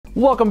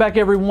Welcome back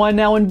everyone.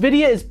 Now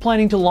NVIDIA is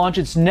planning to launch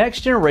its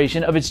next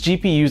generation of its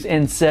GPUs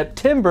in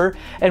September,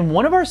 and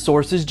one of our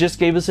sources just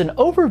gave us an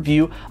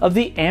overview of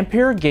the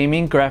Ampere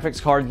gaming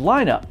graphics card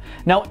lineup.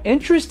 Now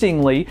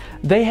interestingly,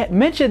 they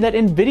mentioned that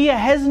NVIDIA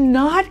has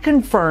not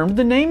confirmed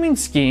the naming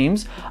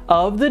schemes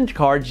of the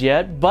cards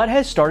yet, but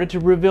has started to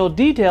reveal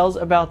details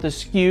about the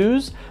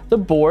SKUs, the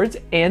boards,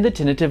 and the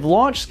tentative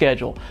launch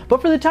schedule.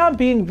 But for the time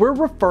being, we're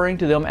referring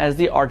to them as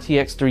the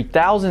RTX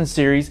 3000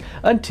 series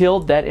until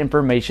that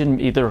information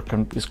either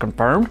is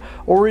confirmed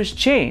or is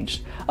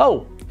changed.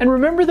 Oh, and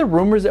remember the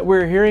rumors that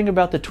we're hearing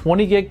about the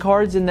 20 gig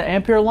cards in the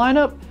Ampere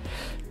lineup?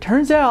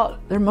 Turns out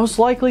they're most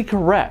likely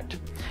correct.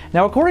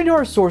 Now, according to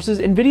our sources,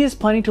 NVIDIA is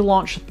planning to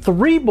launch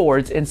 3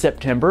 boards in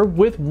September,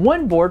 with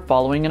 1 board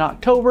following in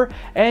October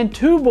and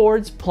 2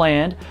 boards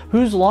planned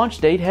whose launch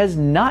date has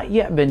not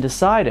yet been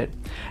decided.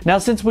 Now,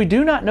 since we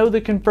do not know the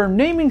confirmed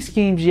naming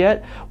schemes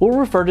yet, we'll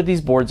refer to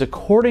these boards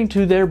according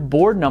to their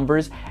board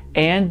numbers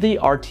and the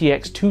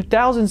RTX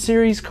 2000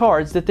 series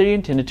cards that they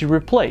intended to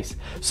replace.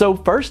 So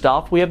first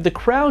off, we have the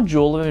crown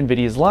jewel of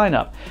NVIDIA's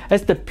lineup.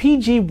 That's the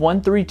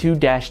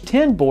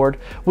PG132-10 board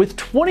with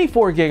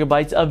 24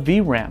 gigabytes of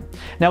VRAM.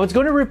 Now it's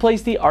going to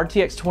replace the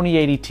RTX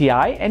 2080 Ti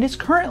and is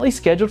currently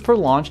scheduled for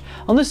launch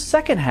on the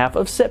second half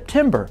of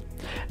September.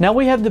 Now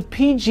we have the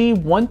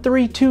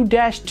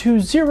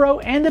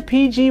PG132-20 and the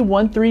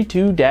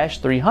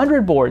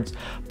PG132-300 boards,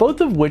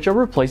 both of which are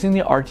replacing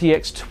the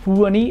RTX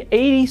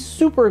 2080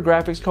 Super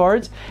graphics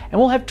cards and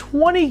will have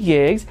 20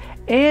 gigs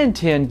and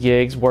 10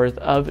 gigs worth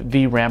of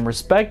VRAM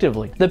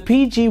respectively. The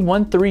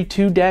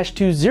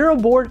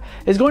PG132-20 board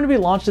is going to be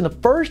launched in the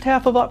first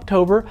half of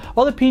October,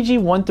 while the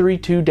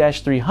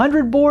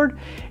PG132-300 board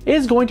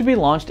is going to be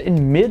launched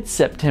in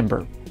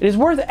mid-September. It is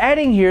worth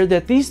adding here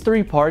that these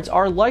 3 parts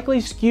are likely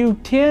SKU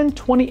 10,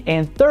 20,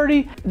 and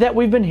 30 that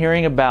we've been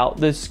hearing about.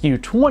 The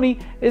SKU 20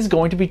 is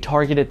going to be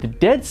targeted at the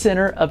dead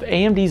center of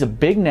AMD's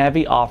Big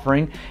Navi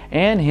offering,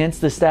 and hence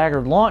the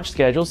staggered launch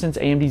schedule, since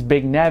AMD's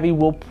Big Navi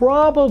will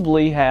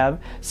probably have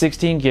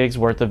 16 gigs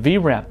worth of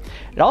VRAM.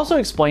 It also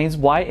explains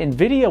why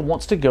NVIDIA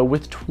wants to go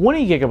with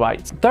 20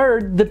 gigabytes.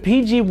 Third, the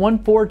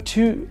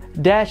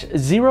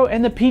PG142-0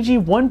 and the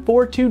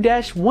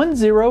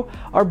PG142-10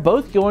 are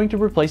both going to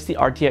replace the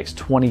RTX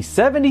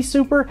 2070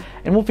 Super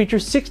and will feature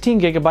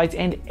 16 gigabytes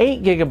and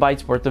 8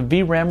 gigabytes worth of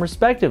VRAM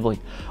respectively.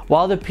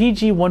 While the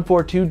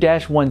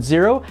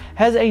PG142-10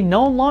 has a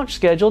known launch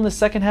schedule in the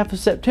second half of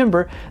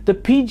September, the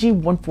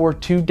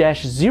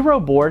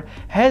PG142-0 board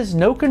has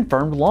no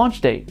confirmed launch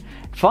date.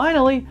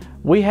 Finally,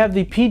 we have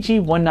the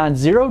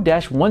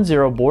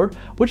PG190-10 board,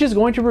 which is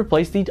going to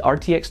replace the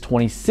RTX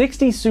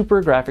 2060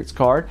 Super graphics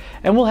card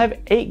and will have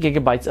 8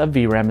 gigabytes of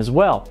VRAM as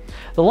well.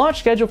 The launch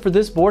schedule for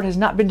this board has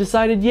not been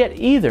decided yet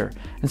either,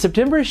 and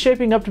September is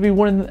shaping up to be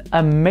one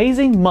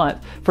amazing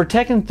month for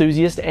tech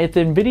enthusiasts at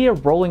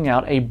NVIDIA rolling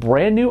out a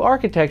brand new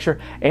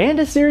architecture and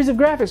a series of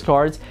graphics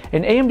cards,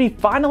 and AMD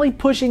finally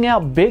pushing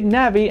out Big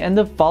Navi in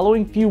the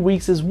following few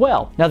weeks as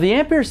well. Now, the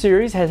Ampere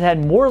series has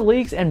had more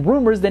leaks and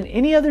rumors than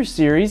any other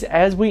series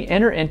as we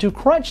enter into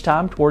crunch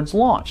time towards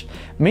launch.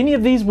 Many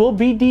of these will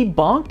be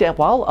debunked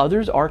while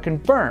others are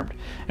confirmed.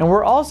 And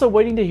we're also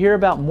waiting to hear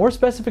about more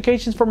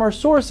specifications from our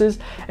sources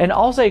and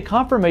also a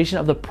confirmation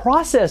of the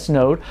process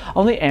node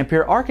on the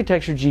Ampere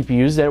architecture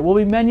GPUs that it will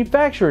be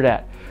manufactured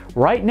at.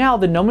 Right now,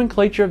 the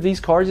nomenclature of these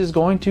cards is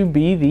going to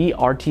be the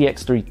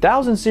RTX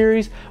 3000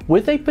 series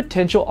with a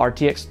potential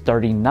RTX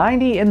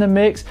 3090 in the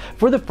mix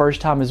for the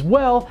first time as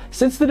well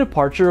since the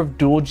departure of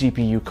dual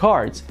GPU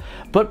cards.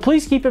 But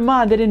please keep in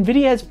mind that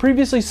NVIDIA has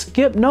previously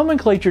skipped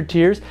nomenclature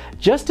tiers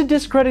just to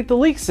discredit the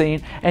leak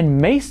scene and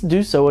may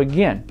do so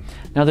again.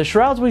 Now, the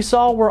shrouds we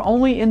saw were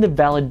only in the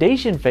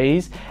validation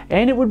phase,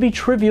 and it would be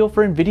trivial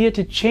for NVIDIA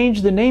to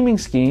change the naming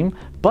scheme,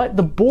 but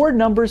the board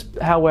numbers,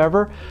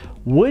 however,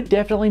 would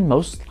definitely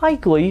most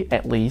likely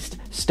at least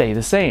stay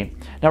the same.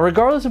 Now,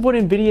 regardless of what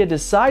NVIDIA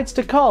decides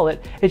to call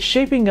it, it's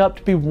shaping up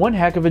to be one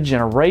heck of a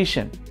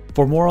generation.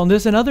 For more on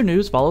this and other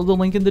news, follow the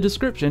link in the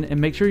description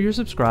and make sure you're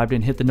subscribed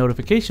and hit the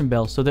notification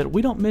bell so that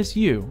we don't miss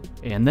you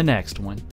in the next one.